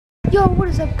Yo, what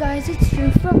is up guys, it's Drew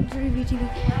from Drew TV,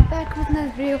 back with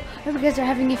another video. I hope you guys are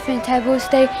having a fantabulous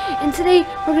day, and today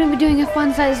we're going to be doing a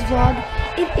fun size vlog.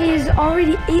 It is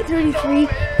already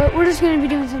 8:33, but we're just going to be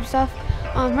doing some stuff.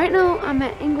 Right now I'm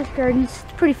at English Gardens.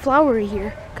 It's pretty flowery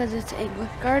here, because it's English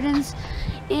Gardens,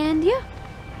 and yeah,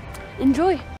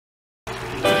 enjoy.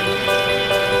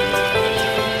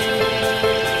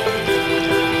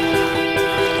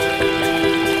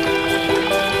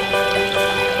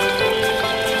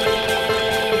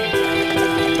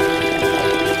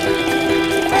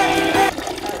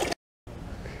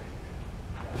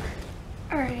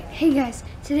 Hey guys,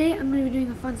 today I'm going to be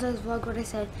doing a fun size vlog, what I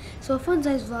said. So a fun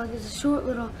size vlog is a short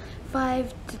little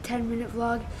 5 to 10 minute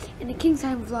vlog, and a king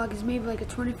size vlog is maybe like a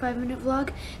 25-minute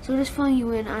vlog. So just filling you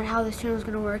in on how this channel is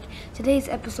going to work. Today's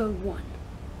episode 1.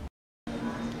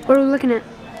 What are we looking at?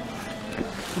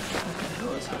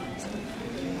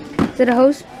 Is it a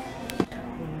hose?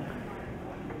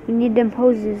 We need them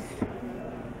hoses.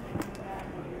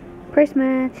 Price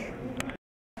match.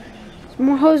 Some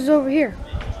more hoses over here.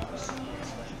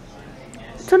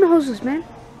 Ton of hoses, man.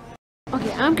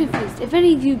 Okay, I'm confused. If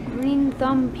any of you green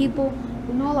thumb people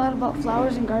who know a lot about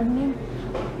flowers and gardening,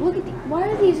 look at why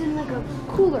are these in like a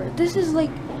cooler? This is like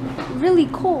really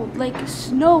cold, like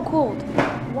snow cold.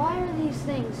 Why are these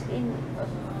things in a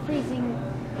freezing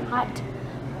hot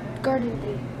garden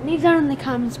thing? Leave down in the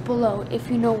comments below if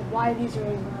you know why these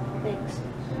are in things.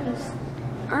 Because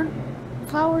aren't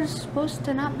flowers supposed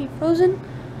to not be frozen?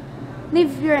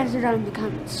 Leave your answer down in the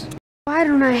comments. Why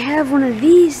don't I have one of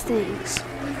these things?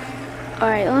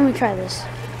 Alright, let me try this.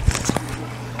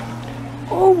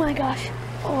 Oh my gosh.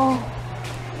 Oh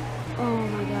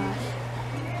my gosh.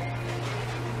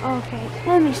 Okay,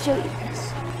 let me show you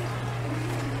this.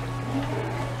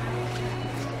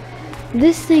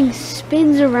 This thing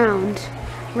spins around,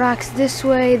 rocks this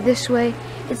way, this way.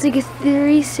 It's like a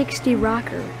 360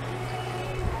 rocker.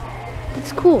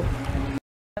 It's cool.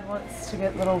 Wants to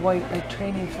get little white like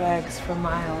training flags for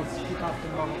miles to keep off the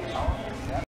mulch.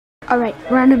 Alright,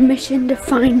 we're on a mission to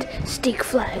find stake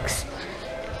flags.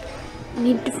 We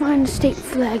need to find stake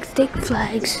flags,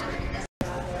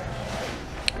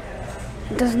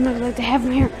 It doesn't look like they have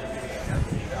them here.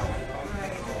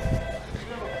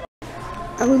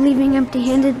 Are we leaving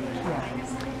empty-handed? Yeah.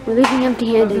 We're leaving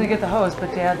empty-handed. I was gonna get the hose,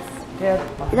 but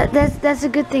That's a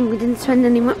good thing. We didn't spend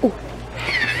any money. Oh,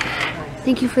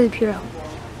 thank you for the Purell.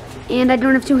 And I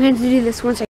don't have 2 hands to do this.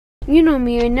 1 second. You know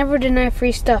me, I never deny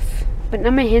free stuff. But now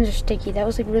my hands are sticky. That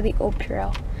was like really old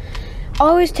Purell.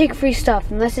 Always take free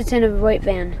stuff unless it's in a white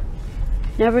van.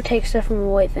 Never take stuff from a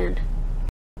white van.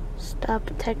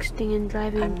 Stop texting and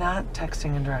driving. I'm not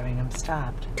texting and driving. I'm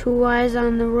stopped. 2 eyes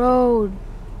on the road.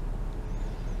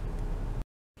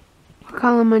 We're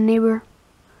calling my neighbor.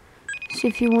 See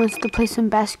if he wants to play some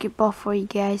basketball for you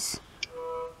guys.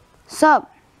 Sup?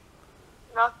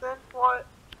 Nothing. What?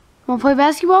 Want to play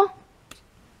basketball?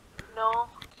 No.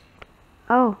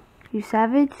 Oh, you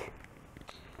savage?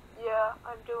 Yeah,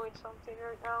 I'm doing something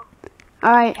right now.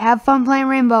 Alright, have fun playing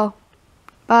Rainbow.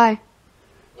 Bye.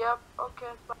 Yep,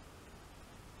 okay, bye.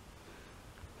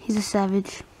 He's a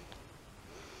savage.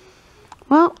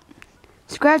 Well,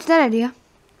 scratch that idea.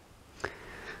 I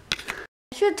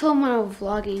should have told him when I was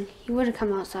vlogging. He would have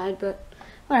come outside, but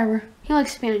whatever. He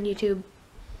likes to be on YouTube.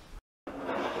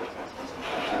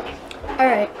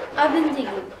 Alright, I've been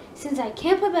thinking, since I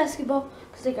can't play basketball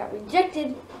because I got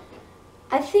rejected,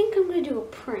 I think I'm going to do a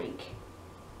prank.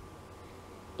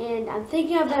 And I'm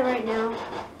thinking of that right now,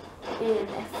 and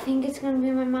I think it's going to be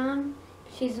my mom.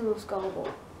 She's the most gullible.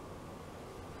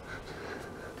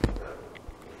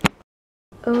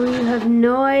 Oh, you have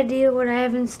no idea what I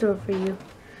have in store for you.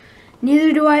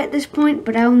 Neither do I at this point,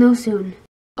 but I'll know soon.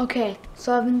 Okay,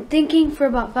 so I've been thinking for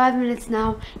about 5 minutes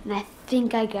now, and I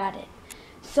think I got it.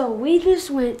 So we just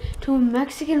went to a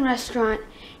Mexican restaurant,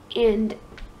 and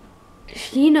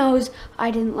she knows I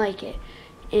didn't like it.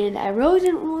 And I really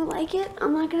didn't really like it.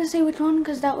 I'm not going to say which one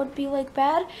because that would be like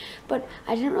bad, but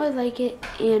I didn't really like it,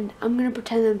 and I'm going to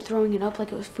pretend I'm throwing it up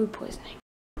like it was food poisoning.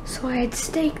 So I had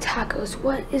steak tacos.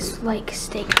 What is like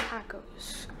steak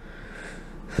tacos?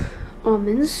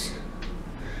 Almonds.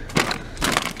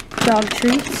 Dog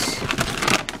treats.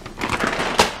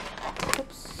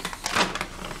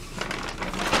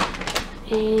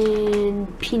 And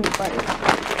peanut butter.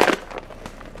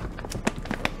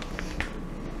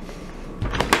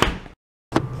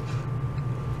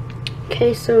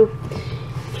 Okay, so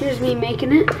here's me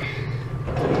making it.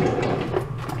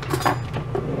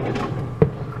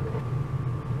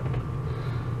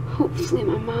 Hopefully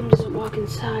my mom doesn't walk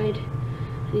inside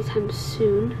anytime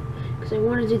soon, because I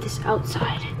want to do this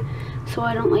outside. so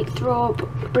I don't like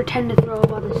pretend to throw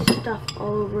up all this stuff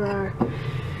all over our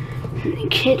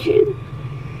kitchen.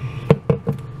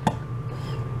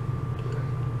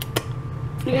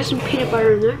 I got some peanut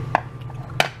butter in there.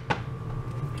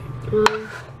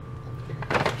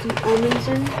 Some almonds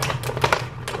in.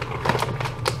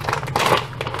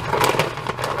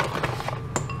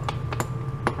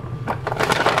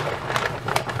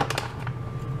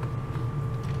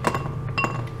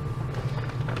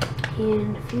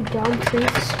 And a few dog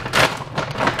treats.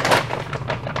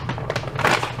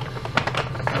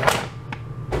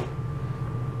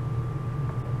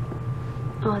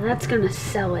 Oh, that's gonna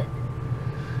sell it.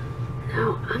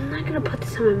 Now, I'm not gonna put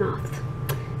this in my mouth.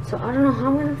 So I don't know how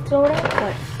I'm gonna throw it out,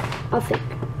 but I'll think.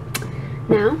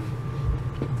 Now,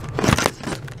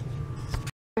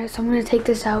 alright, so I'm gonna take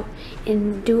this out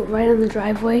and do it right on the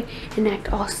driveway and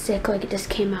act all sick like it just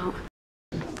came out.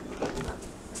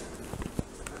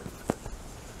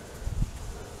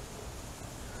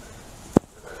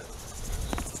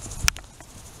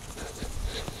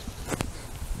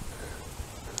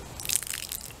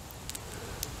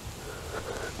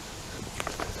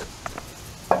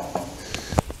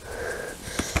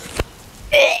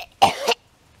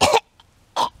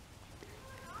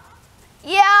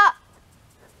 Yeah.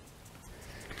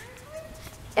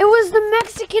 It was the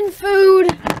Mexican food.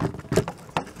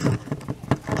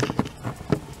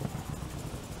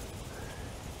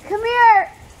 Come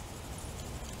here.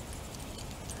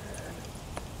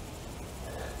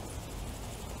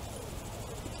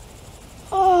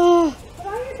 Oh. But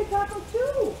I had the taco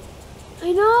too.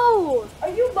 I know. Are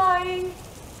you lying?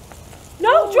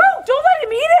 No, Drew, don't let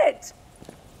him eat it.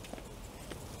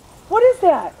 What is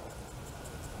that?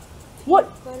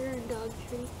 What? Butter and dog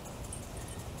treat.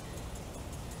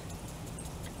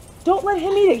 Don't let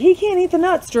him eat it. He can't eat the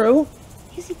nuts, Drew.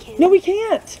 Yes, he can. No, he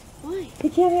can't. Why? He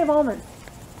can't have almonds.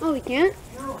 Oh, he can't?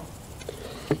 No.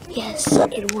 Yes,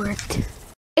 it worked.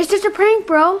 It's just a prank,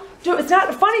 bro. Drew, it's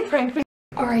not a funny prank.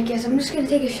 Alright guys, I'm just gonna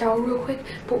take a shower real quick,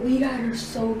 but we got her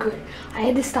so good. I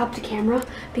had to stop the camera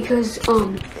because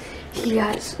he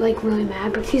got like really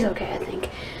mad, but he's okay, I think.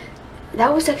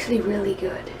 That was actually really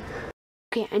good.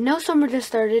 Okay, I know summer just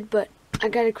started, but I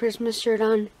got a Christmas shirt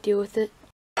on. Deal with it.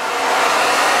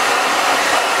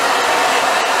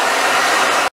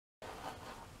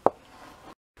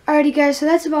 Alrighty guys, so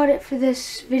that's about it for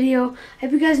this video. I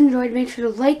hope you guys enjoyed. Make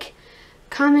sure to like,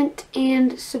 comment,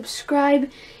 and subscribe.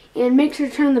 And make sure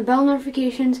to turn on the bell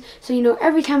notifications so you know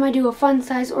every time I do a fun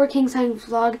size or king size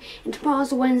vlog. And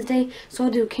tomorrow's a Wednesday, so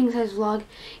I'll do a king size vlog.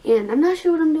 And I'm not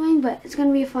sure what I'm doing, but it's going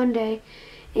to be a fun day.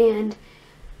 And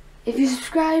if you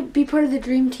subscribe, be part of the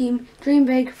dream team, dream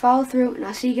big, follow through, and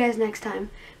I'll see you guys next time.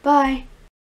 Bye!